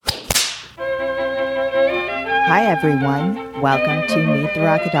Hi, everyone. Welcome to Meet the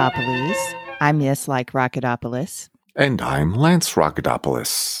Rockodopolis. I'm Miss Like Rockodopolis. And I'm Lance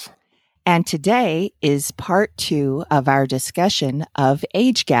Rockodopolis. And today is part 2 of our discussion of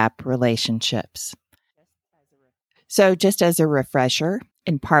age gap relationships. So just as a refresher,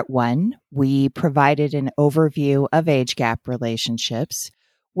 in part 1, we provided an overview of age gap relationships,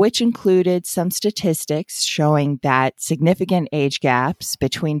 which included some statistics showing that significant age gaps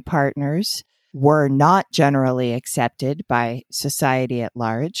between partners were not generally accepted by society at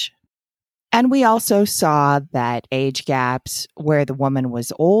large. And we also saw that age gaps where the woman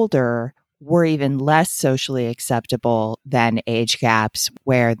was older were even less socially acceptable than age gaps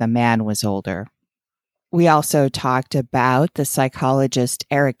where the man was older. We also talked about the psychologist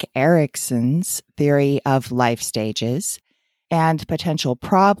Erik Erikson's theory of life stages and potential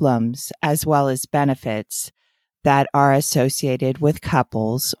problems as well as benefits that are associated with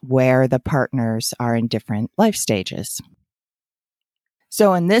couples where the partners are in different life stages.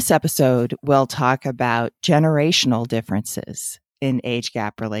 So in this episode, we'll talk about generational differences in age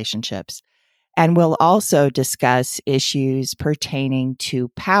gap relationships. And we'll also discuss issues pertaining to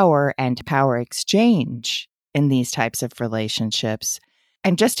power and power exchange in these types of relationships.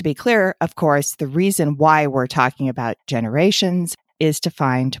 And just to be clear, of course, the reason why we're talking about generations is to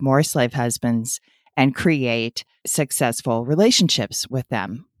find more slave husbands and create successful relationships with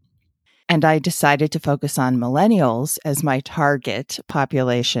them. And I decided to focus on millennials as my target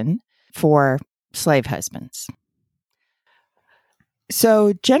population for slave husbands.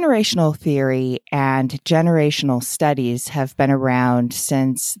 So generational theory and generational studies have been around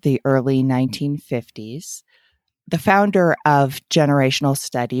since the early 1950s. The founder of generational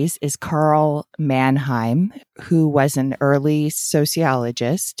studies is Carl Mannheim, who was an early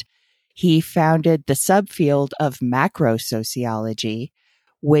sociologist. He founded the subfield of macrosociology,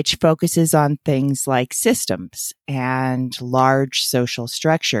 which focuses on things like systems and large social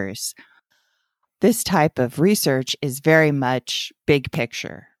structures. This type of research is very much big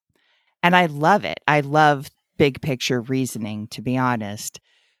picture. And I love it. I love big picture reasoning, to be honest.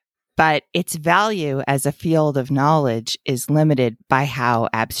 But its value as a field of knowledge is limited by how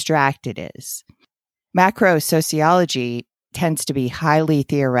abstract it is. Macro sociology tends to be highly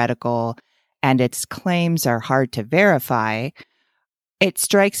theoretical, and its claims are hard to verify. It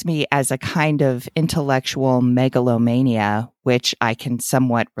strikes me as a kind of intellectual megalomania, which I can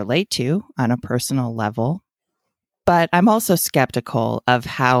somewhat relate to on a personal level. But I'm also skeptical of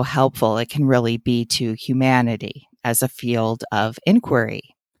how helpful it can really be to humanity as a field of inquiry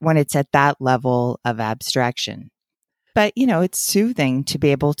when it's at that level of abstraction. But, it's soothing to be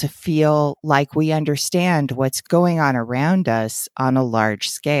able to feel like we understand what's going on around us on a large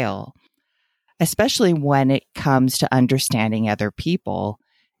scale, especially when it comes to understanding other people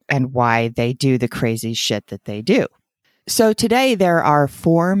and why they do the crazy shit that they do. So today there are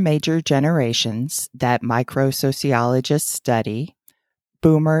 4 major generations that microsociologists study: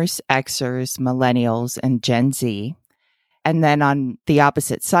 boomers, Xers, millennials, and Gen Z. And then on the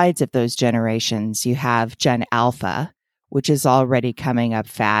opposite sides of those generations, you have Gen Alpha, which is already coming up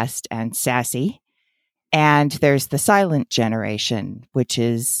fast and sassy. And there's the silent generation, which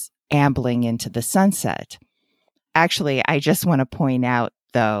is ambling into the sunset. Actually, I just want to point out,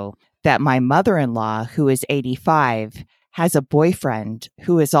 though, that my mother-in-law, who is 85, has a boyfriend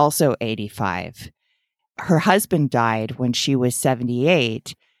who is also 85. Her husband died when she was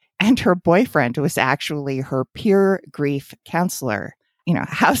 78, and her boyfriend was actually her peer grief counselor.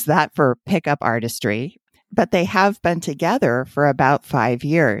 How's that for pickup artistry? But they have been together for about 5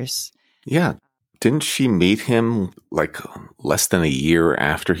 years. Yeah. Didn't she meet him like less than a year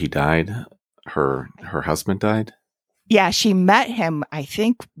after he died? Her husband died? Yeah, she met him, I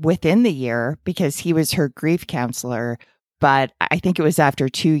think, within the year because he was her grief counselor. But I think it was after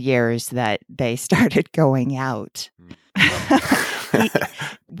 2 years that they started going out.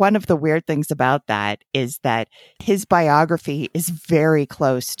 One of the weird things about that is that his biography is very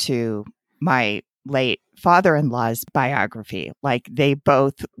close to my late father-in-law's biography. Like, they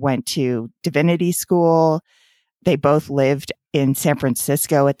both went to divinity school. They both lived in San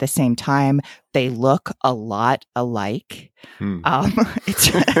Francisco at the same time. They look a lot alike.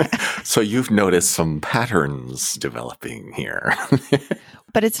 So you've noticed some patterns developing here.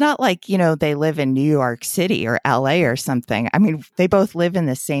 But it's not like, they live in New York City or LA or something. I mean, they both live in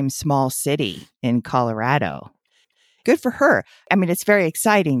the same small city in Colorado. Good for her. I mean, it's very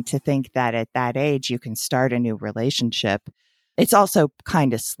exciting to think that at that age you can start a new relationship. It's also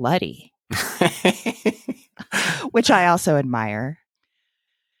kind of slutty, which I also admire.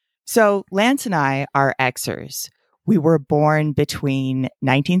 So Lance and I are Xers. We were born between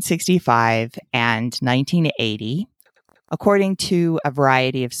 1965 and 1980. According to a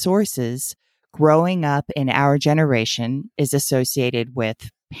variety of sources, growing up in our generation is associated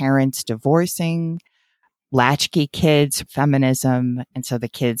with parents divorcing, latchkey kids, feminism, and so the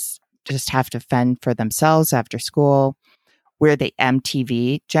kids just have to fend for themselves after school. We're the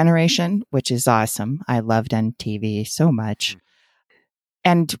MTV generation, which is awesome. I loved MTV so much.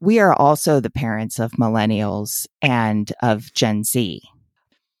 And we are also the parents of millennials and of Gen Z.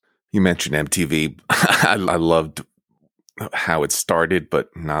 You mentioned MTV. I loved how it started, but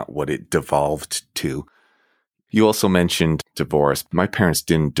not what it devolved to. You also mentioned divorce. My parents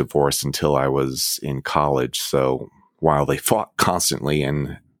didn't divorce until I was in college. So while they fought constantly,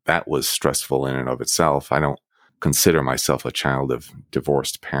 and that was stressful in and of itself, I don't consider myself a child of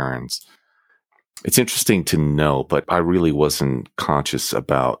divorced parents. It's interesting to know, but I really wasn't conscious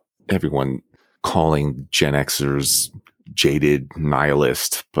about everyone calling Gen Xers jaded,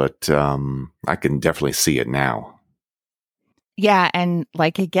 nihilist, but I can definitely see it now. Yeah, and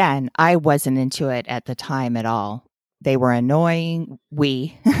again, I wasn't into it at the time at all. They were annoying.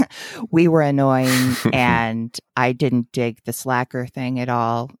 We were annoying, and I didn't dig the slacker thing at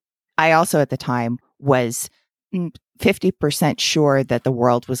all. I also at the time was 50% sure that the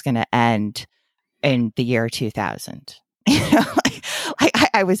world was going to end in the year 2000.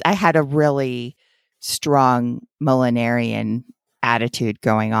 I had a really strong millenarian attitude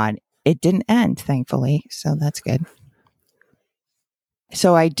going on. It didn't end, thankfully, so that's good.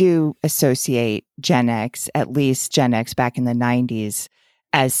 So I do associate Gen X, at least Gen X back in the 90s,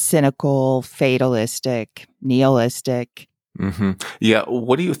 as cynical, fatalistic, nihilistic. Mm-hmm. Yeah.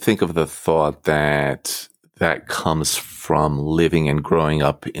 What do you think of the thought that comes from living and growing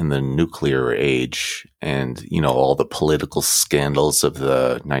up in the nuclear age and, all the political scandals of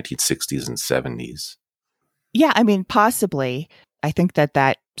the 1960s and 70s? Yeah, I mean, possibly. I think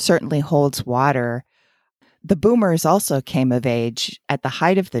that certainly holds water. The boomers also came of age at the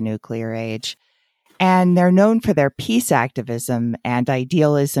height of the nuclear age, and they're known for their peace activism and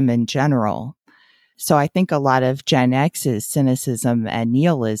idealism in general. So I think a lot of Gen X's cynicism and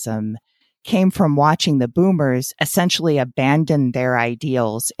nihilism came from watching the boomers essentially abandon their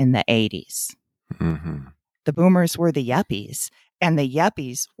ideals in the 80s. Mm-hmm. The boomers were the yuppies, and the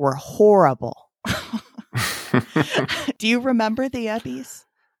yuppies were horrible. Do you remember the yuppies?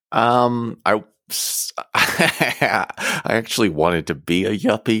 I actually wanted to be a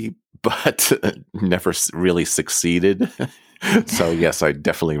yuppie, but never really succeeded. So yes, I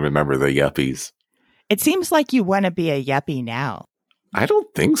definitely remember the yuppies. It seems like you want to be a yuppie now. I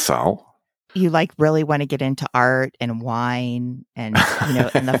don't think so. You really want to get into art and wine and,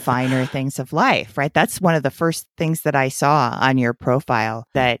 and the finer things of life, right? That's one of the first things that I saw on your profile,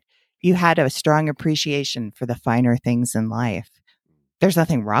 that you had a strong appreciation for the finer things in life. There's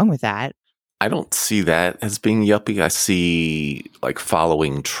nothing wrong with that. I don't see that as being yuppie. I see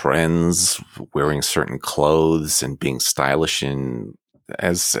following trends, wearing certain clothes and being stylish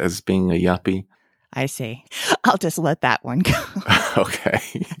as being a yuppie. I see. I'll just let that one go. Okay.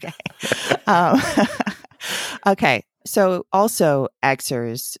 Okay. So also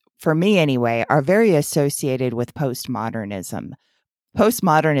Xers, for me anyway, are very associated with postmodernism.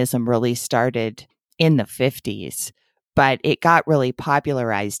 Postmodernism really started in the 50s, but it got really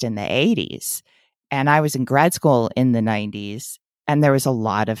popularized in the 80s. And I was in grad school in the 90s, and there was a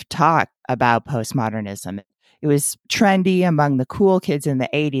lot of talk about postmodernism. It was trendy among the cool kids in the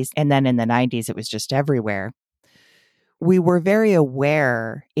 80s, and then in the 90s, it was just everywhere. We were very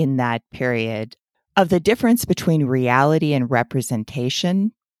aware in that period of the difference between reality and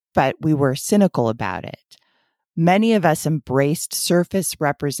representation, but we were cynical about it. Many of us embraced surface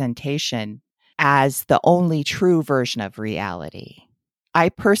representation as the only true version of reality. I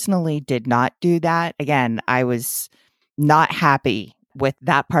personally did not do that. Again, I was not happy with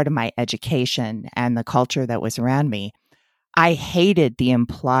that part of my education and the culture that was around me. I hated the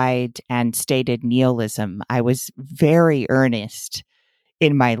implied and stated nihilism. I was very earnest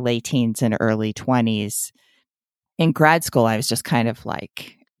in my late teens and early 20s. In grad school, I was just kind of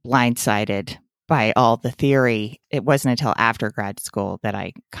blindsided by all the theory. It wasn't until after grad school that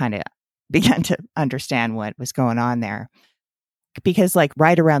I kind of began to understand what was going on there. Because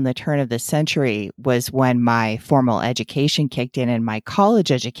right around the turn of the century was when my formal education kicked in and my college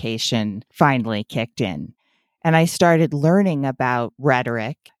education finally kicked in. And I started learning about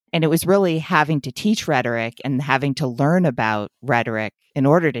rhetoric. And it was really having to teach rhetoric and having to learn about rhetoric in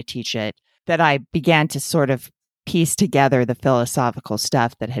order to teach it that I began to sort of piece together the philosophical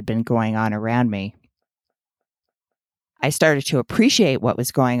stuff that had been going on around me. I started to appreciate what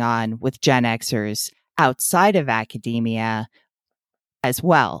was going on with Gen Xers outside of academia as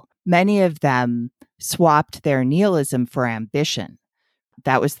well. Many of them swapped their nihilism for ambition.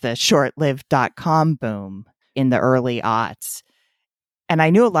 That was the short-lived .com boom in the early aughts. And I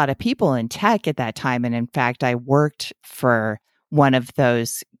knew a lot of people in tech at that time. And in fact, I worked for one of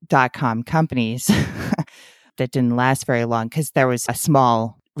those .com companies that didn't last very long because there was a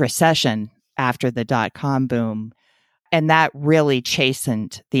small recession after the .com boom. And that really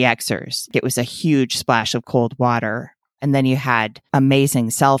chastened the Xers. It was a huge splash of cold water. And then you had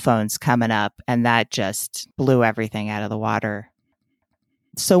amazing cell phones coming up, and that just blew everything out of the water.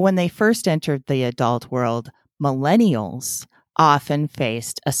 So when they first entered the adult world, millennials often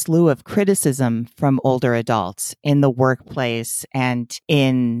faced a slew of criticism from older adults in the workplace and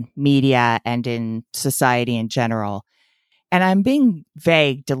in media and in society in general. And I'm being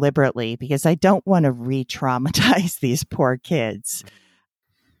vague deliberately because I don't want to re-traumatize these poor kids.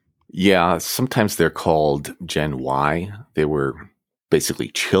 Yeah, sometimes they're called Gen Y. They were basically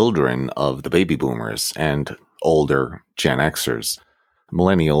children of the baby boomers and older Gen Xers.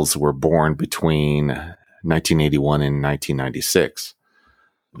 Millennials were born between 1981 and 1996.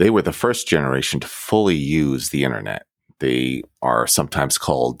 They were the first generation to fully use the internet. They are sometimes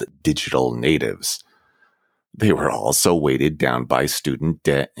called digital natives. They were also weighted down by student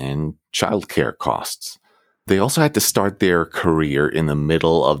debt and childcare costs. They also had to start their career in the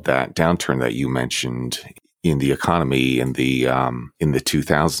middle of that downturn that you mentioned in the economy in the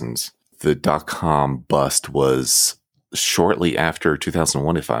 2000s. The dot-com bust was shortly after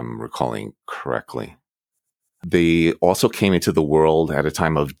 2001, if I'm recalling correctly. They also came into the world at a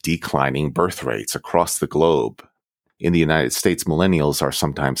time of declining birth rates across the globe. In the United States, millennials are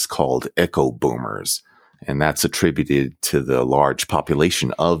sometimes called echo boomers, and that's attributed to the large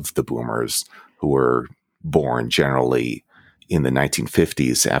population of the boomers who were born generally in the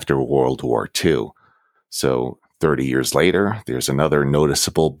 1950s after World War II. So 30 years later, there's another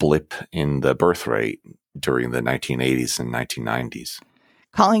noticeable blip in the birth rate during the 1980s and 1990s.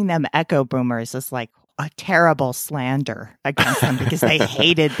 Calling them echo boomers is like a terrible slander against them because they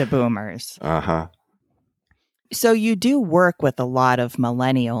hated the boomers. Uh-huh. So you do work with a lot of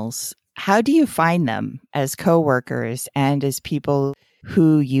millennials. How do you find them as coworkers and as people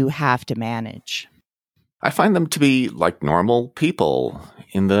who you have to manage? I find them to be like normal people.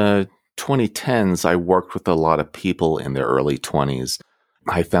 In the 2010s, I worked with a lot of people in their early 20s.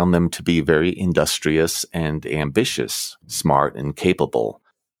 I found them to be very industrious and ambitious, smart and capable.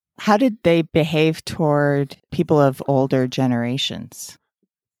 How did they behave toward people of older generations?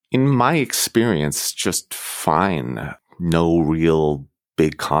 In my experience, just fine. No real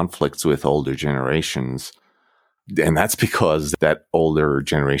big conflicts with older generations. And that's because that older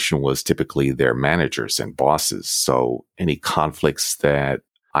generation was typically their managers and bosses. So any conflicts that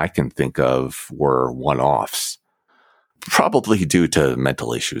I can think of were one-offs, probably due to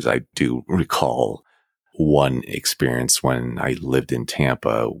mental issues. I do recall one experience when I lived in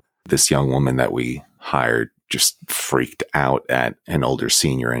Tampa. This young woman that we hired just freaked out at an older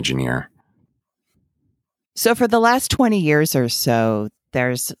senior engineer. So for the last 20 years or so,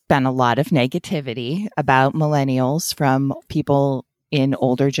 there's been a lot of negativity about millennials from people in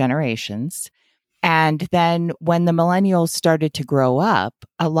older generations. And then when the millennials started to grow up,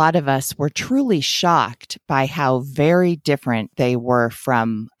 a lot of us were truly shocked by how very different they were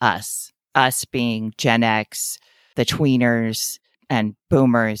from us being Gen X, the tweeners, and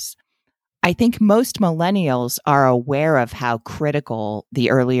boomers. I think most millennials are aware of how critical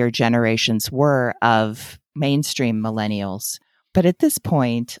the earlier generations were of mainstream millennials. But at this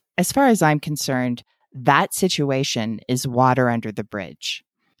point, as far as I'm concerned, that situation is water under the bridge.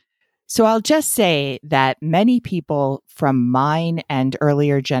 So I'll just say that many people from mine and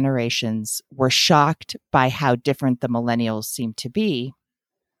earlier generations were shocked by how different the millennials seem to be.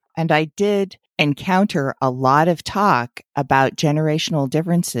 And I did encounter a lot of talk about generational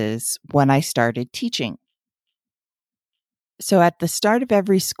differences when I started teaching. So at the start of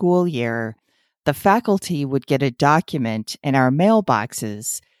every school year, the faculty would get a document in our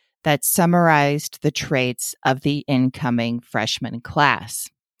mailboxes that summarized the traits of the incoming freshman class.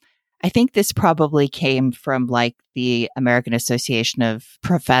 I think this probably came from like the American Association of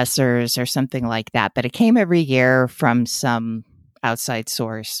Professors or something like that, but it came every year from some outside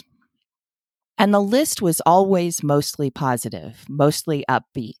source. And the list was always mostly positive, mostly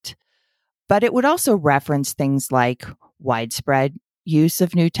upbeat. But it would also reference things like widespread use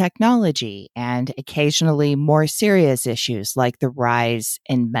of new technology and occasionally more serious issues like the rise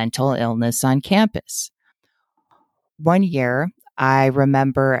in mental illness on campus. One year, I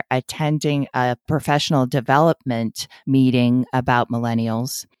remember attending a professional development meeting about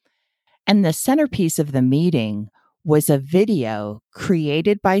millennials, And the centerpiece of the meeting was a video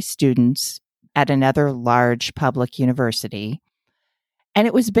created by students at another large public university. And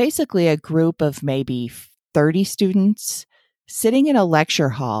it was basically a group of maybe 30 students sitting in a lecture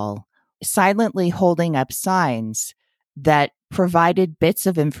hall, silently holding up signs that provided bits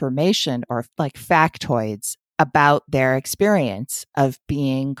of information or like factoids about their experience of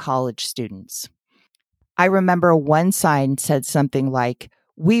being college students. I remember one sign said something like,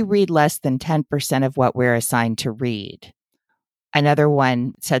 "We read less than 10% of what we're assigned to read." Another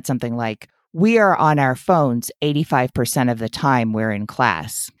one said something like, "We are on our phones 85% of the time we're in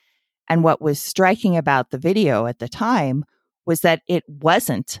class." And what was striking about the video at the time was that it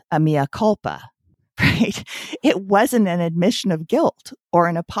wasn't a mea culpa, right? It wasn't an admission of guilt or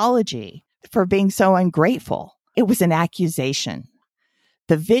an apology for being so ungrateful. It was an accusation.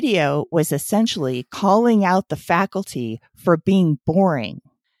 The video was essentially calling out the faculty for being boring,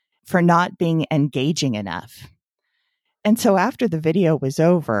 for not being engaging enough. And so after the video was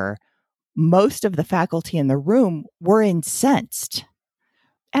over, most of the faculty in the room were incensed.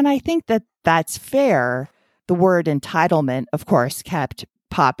 And I think that that's fair. The word entitlement, of course, kept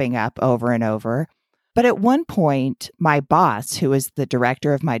popping up over and over. But at one point, my boss, who was the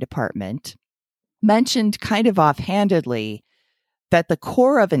director of my department, mentioned kind of offhandedly that the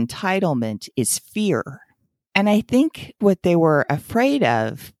core of entitlement is fear. And I think what they were afraid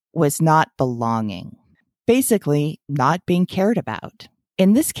of was not belonging, basically not being cared about.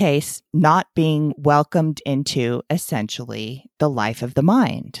 In this case, not being welcomed into essentially the life of the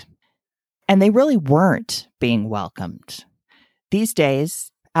mind. And they really weren't being welcomed. These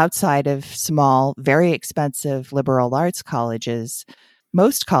days, outside of small, very expensive liberal arts colleges,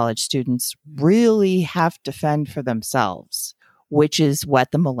 most college students really have to fend for themselves, which is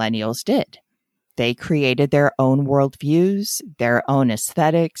what the millennials did. They created their own worldviews, their own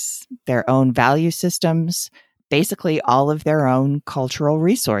aesthetics, their own value systems, basically all of their own cultural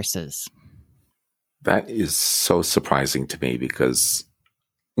resources. That is so surprising to me because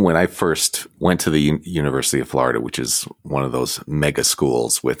when I first went to the University of Florida, which is one of those mega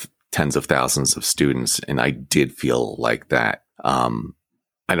schools with tens of thousands of students, and I did feel like that.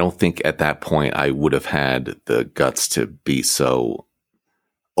 I don't think at that point I would have had the guts to be so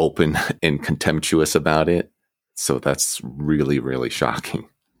open and contemptuous about it. So that's really, really shocking.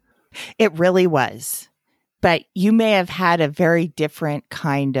 It really was. But you may have had a very different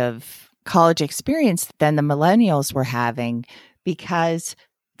kind of college experience than the millennials were having because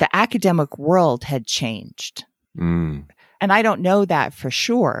the academic world had changed. And I don't know that for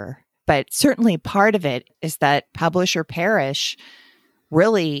sure, but certainly part of it is that publish or perish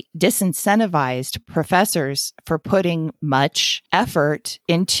really disincentivized professors for putting much effort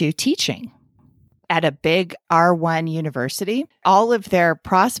into teaching. At a big R1 university, all of their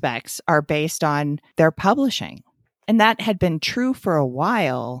prospects are based on their publishing. And that had been true for a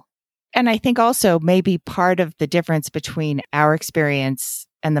while. And I think also maybe part of the difference between our experience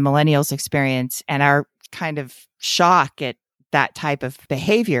and the millennials' experience and our kind of shock at that type of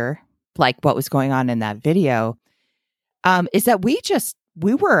behavior, like what was going on in that video, is that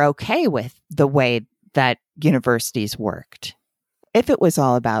we were okay with the way that universities worked. If it was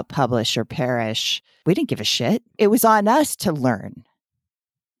all about publish or perish, we didn't give a shit. It was on us to learn.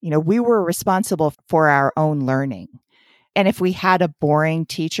 We were responsible for our own learning. And if we had a boring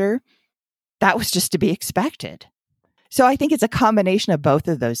teacher, that was just to be expected. So I think it's a combination of both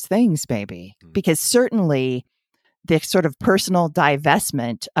of those things, maybe, because certainly the sort of personal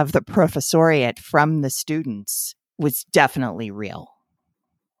divestment of the professoriate from the students was definitely real.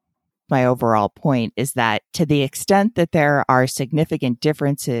 My overall point is that to the extent that there are significant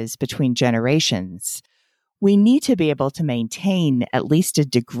differences between generations, we need to be able to maintain at least a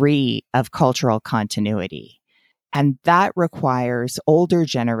degree of cultural continuity. And that requires older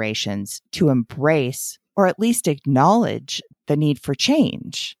generations to embrace or at least acknowledge the need for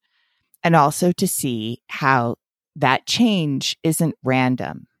change, and also to see how that change isn't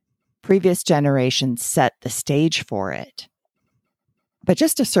random. Previous generations set the stage for it. But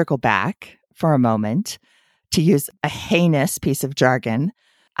just to circle back for a moment, to use a heinous piece of jargon,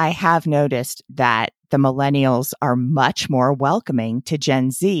 I have noticed that the millennials are much more welcoming to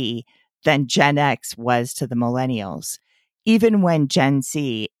Gen Z than Gen X was to the millennials, even when Gen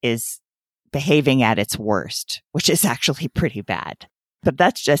Z is behaving at its worst, which is actually pretty bad. But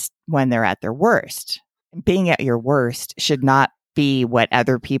that's just when they're at their worst. Being at your worst should not be what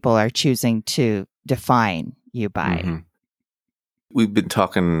other people are choosing to define you by. Mm-hmm. We've been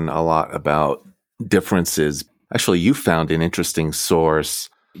talking a lot about differences. Actually, you found an interesting source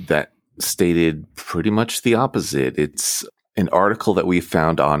that stated pretty much the opposite. It's An article that we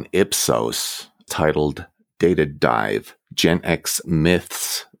found on Ipsos titled Data Dive, Gen X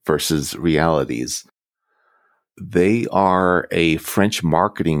Myths versus Realities. They are a French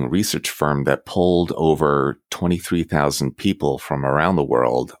marketing research firm that polled over 23,000 people from around the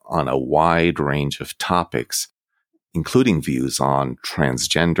world on a wide range of topics, including views on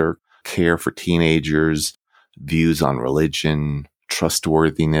transgender, care for teenagers, views on religion,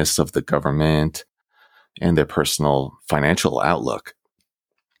 trustworthiness of the government, and their personal financial outlook.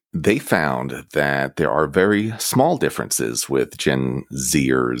 They found that there are very small differences with Gen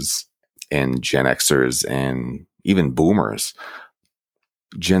Zers and Gen Xers and even boomers.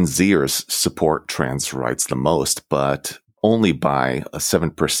 Gen Zers support trans rights the most, but only by a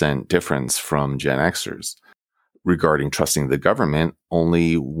 7% difference from Gen Xers. Regarding trusting the government,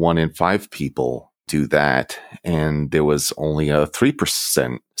 only 1 in 5 people do that, and there was only a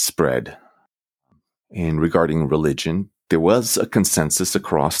 3% spread. And regarding religion, there was a consensus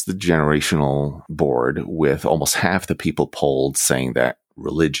across the generational board, with almost half the people polled saying that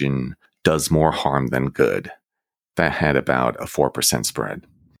religion does more harm than good. That had about a 4% spread.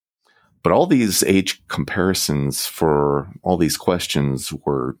 But all these age comparisons for all these questions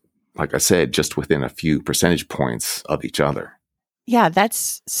were, like I said, just within a few percentage points of each other. Yeah,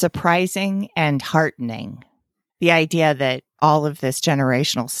 that's surprising and heartening. The idea that all of this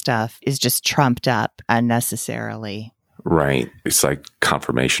generational stuff is just trumped up unnecessarily. Right. It's like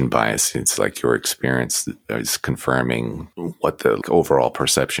confirmation bias. It's like your experience is confirming what the overall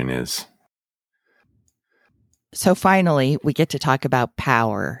perception is. So finally, we get to talk about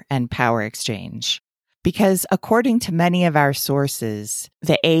power and power exchange. Because according to many of our sources,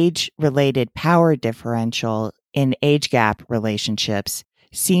 the age-related power differential in age gap relationships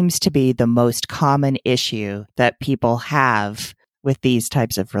seems to be the most common issue that people have with these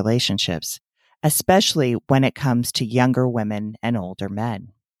types of relationships, especially when it comes to younger women and older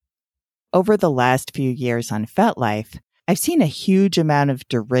men. Over the last few years on FetLife, I've seen a huge amount of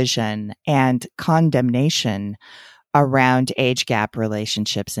derision and condemnation around age gap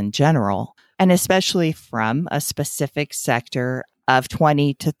relationships in general, and especially from a specific sector of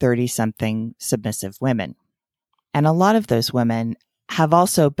 20 to 30-something submissive women. And a lot of those women have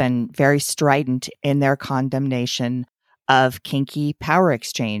also been very strident in their condemnation of kinky power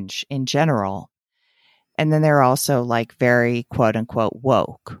exchange in general. And then they're also like very quote unquote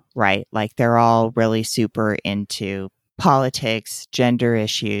woke, right? Like they're all really super into politics, gender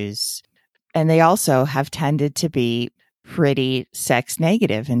issues. And they also have tended to be pretty sex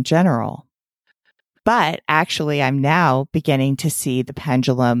negative in general. But actually, I'm now beginning to see the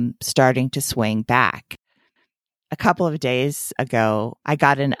pendulum starting to swing back. A couple of days ago, I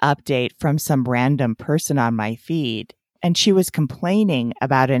got an update from some random person on my feed, and she was complaining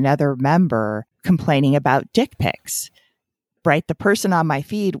about another member complaining about dick pics, right? The person on my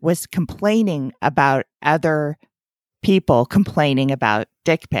feed was complaining about other people complaining about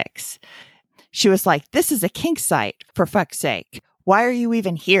dick pics. She was like, this is a kink site, for fuck's sake. Why are you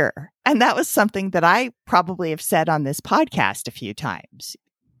even here? And that was something that I probably have said on this podcast a few times.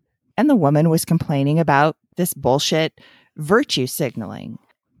 And the woman was complaining about this bullshit virtue signaling.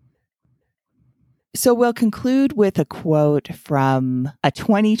 So we'll conclude with a quote from a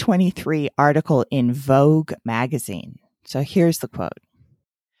 2023 article in Vogue magazine. So here's the quote.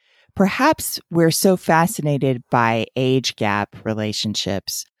 Perhaps we're so fascinated by age gap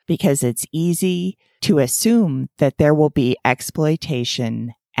relationships because it's easy to assume that there will be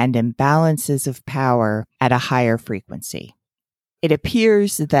exploitation and imbalances of power at a higher frequency. It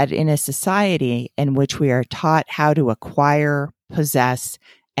appears that in a society in which we are taught how to acquire, possess,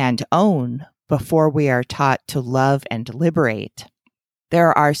 and own before we are taught to love and liberate,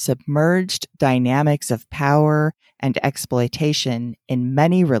 there are submerged dynamics of power and exploitation in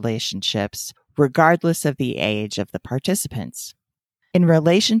many relationships, regardless of the age of the participants. In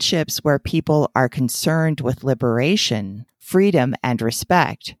relationships where people are concerned with liberation, freedom, and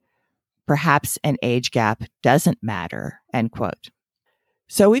respect, perhaps an age gap doesn't matter, end quote.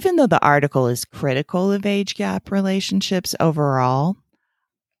 So even though the article is critical of age gap relationships overall,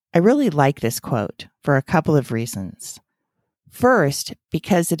 I really like this quote for a couple of reasons. First,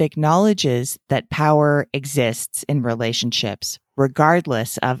 because it acknowledges that power exists in relationships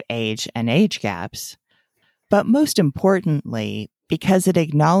regardless of age and age gaps. But most importantly, because it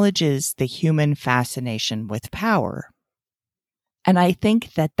acknowledges the human fascination with power. And I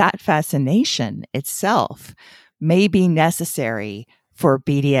think that that fascination itself may be necessary for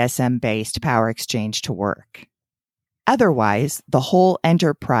BDSM-based power exchange to work. Otherwise, the whole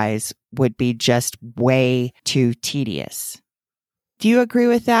enterprise would be just way too tedious. Do you agree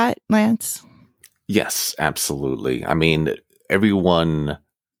with that, Lance? Yes, absolutely. I mean, everyone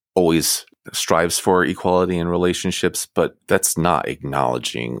always strives for equality in relationships, but that's not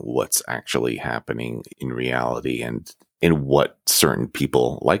acknowledging what's actually happening in reality and in what certain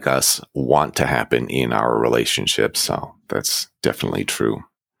people like us want to happen in our relationships. So that's definitely true.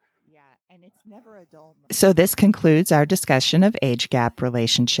 Yeah, and it's never a dull moment. So this concludes our discussion of age gap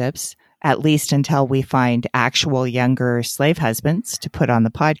relationships, at least until we find actual younger slave husbands to put on the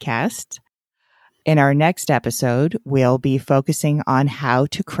podcast. In our next episode, we'll be focusing on how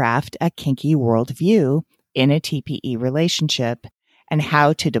to craft a kinky worldview in a TPE relationship and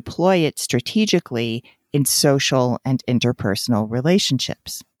how to deploy it strategically in social and interpersonal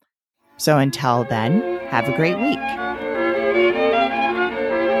relationships. So until then, have a great week.